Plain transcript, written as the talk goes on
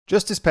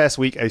Just this past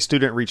week, a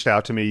student reached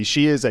out to me.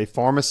 She is a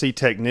pharmacy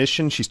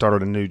technician. She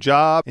started a new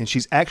job, and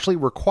she's actually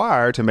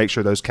required to make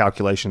sure those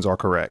calculations are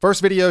correct.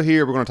 First video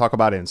here, we're going to talk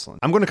about insulin.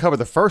 I'm going to cover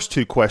the first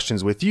two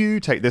questions with you.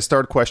 Take this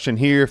third question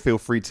here. Feel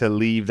free to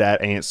leave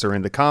that answer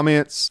in the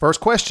comments. First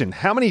question,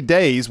 how many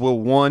days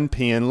will one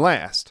pen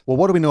last? Well,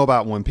 what do we know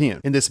about one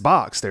pen? In this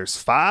box, there's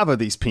 5 of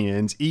these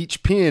pens.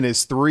 Each pen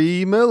is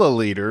 3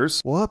 milliliters.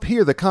 Well, up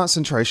here, the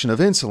concentration of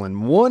insulin,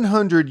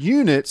 100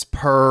 units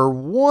per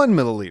 1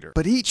 milliliter.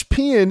 But each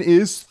pen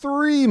is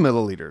 3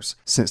 milliliters.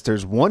 Since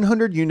there's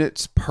 100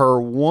 units per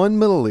 1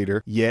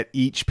 milliliter, yet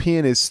each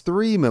pen is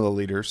 3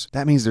 milliliters,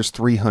 that means there's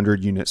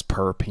 300 units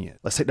per pen.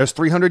 Let's take those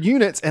 300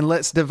 units and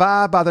let's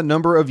divide by the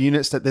number of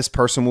units that this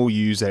person will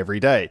use every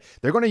day.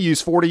 They're going to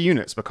use 40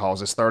 units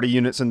because it's 30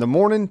 units in the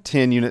morning,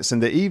 10 units in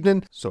the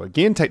evening. So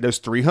again, take those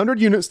 300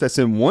 units that's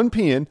in one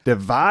pen,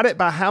 divide it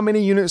by how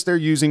many units they're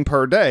using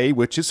per day,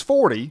 which is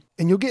 40,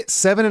 and you'll get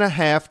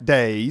 7.5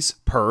 days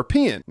per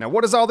pen. Now,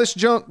 what is all this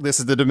junk?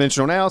 This is the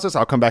dimensional analysis.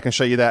 I'll come back and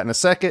show you that in a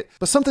second.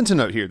 But something to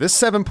note here, this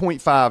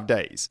 7.5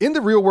 days. In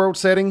the real world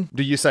setting,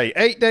 do you say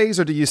 8 days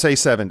or do you say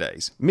 7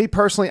 days? Me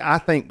personally, I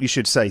think you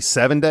should say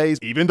 7 days.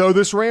 Even though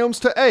this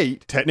rounds to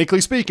 8, technically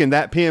speaking,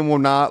 that pen will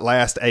not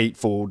last 8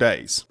 full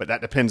days. But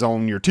that depends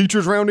on your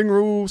teacher's rounding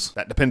rules.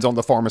 That depends on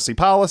the pharmacy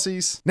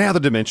policies. Now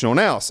the dimensional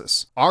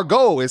analysis. Our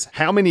goal is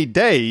how many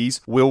days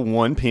will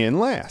one pen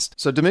last?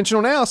 So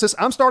dimensional analysis,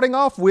 I'm starting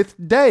off with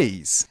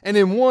days. And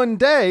in one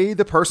day,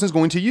 the person's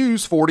going to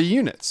use 40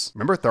 units.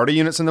 Remember, 30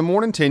 units in the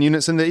morning, 10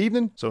 units in the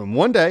evening. So in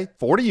one day,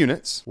 40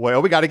 units.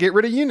 Well, we got to get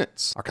rid of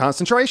units. Our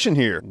concentration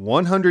here,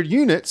 100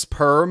 units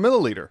per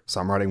milliliter. So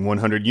I'm writing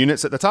 100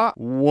 units at the top,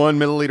 1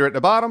 milliliter at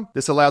the bottom.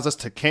 This allows us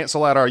to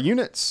cancel out our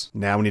units.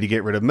 Now we need to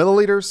get rid of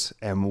milliliters.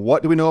 And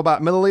what do we know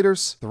about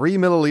milliliters? 3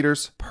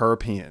 milliliters per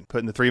pen.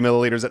 Putting the 3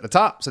 milliliters at the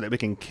top so that we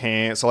can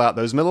cancel out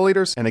those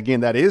milliliters. And again,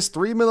 that is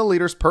 3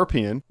 milliliters per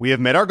pen. We have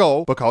met our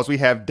goal because we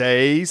have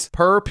days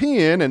per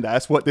pen, and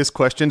that's what this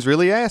question's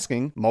really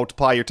asking.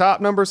 Multiply your top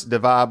numbers,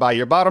 divide by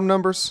your bottom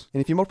numbers, and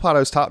if you multiply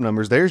those top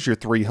numbers, there's your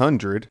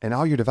 300, and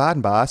all you're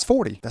dividing by is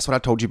 40. That's what I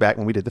told you back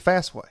when we did the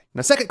fast way.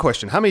 Now, second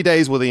question, how many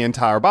days will the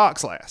entire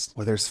box last?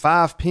 Well, there's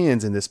 5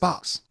 pens in this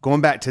box.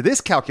 Going back to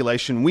this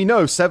calculation, we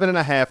know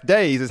 7.5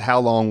 days is how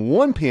long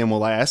one pen will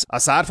last.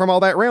 Aside from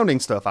all that rounding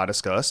stuff I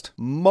discussed,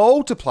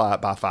 multiply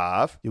it by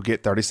 5, you'll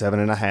get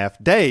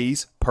 37.5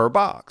 days per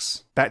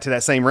box. Back to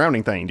that same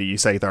rounding thing. Do you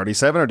say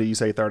 37 or do you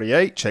say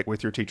 38? Check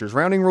with your teacher's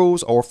rounding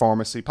rules or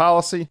pharmacy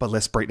policy, but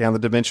let's break down the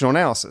dimensional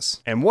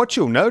analysis. And what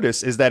you'll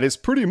notice is that it's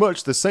pretty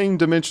much the same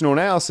dimensional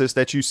analysis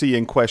that you see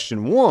in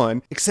question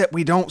 1, except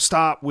we don't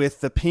stop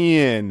with the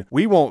pen.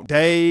 We want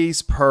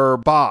days per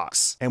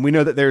box. And we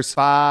know that there's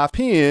 5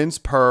 pens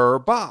per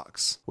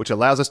box, which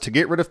allows us to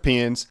get rid of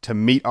pens to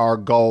meet our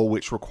goal,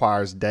 which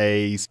requires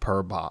days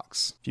per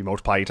box. If you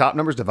multiply your top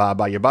numbers, divide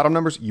by your bottom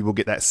numbers, you will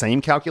get that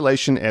same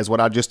calculation as what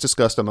I just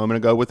discussed a moment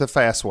ago with the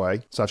fast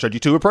way. So I showed you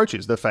 2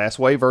 approaches, the fast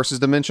way versus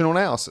dimensional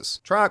analysis.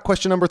 Try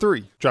question number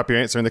 3. Drop your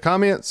answer in the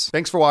comments.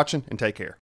 Thanks for watching and take care.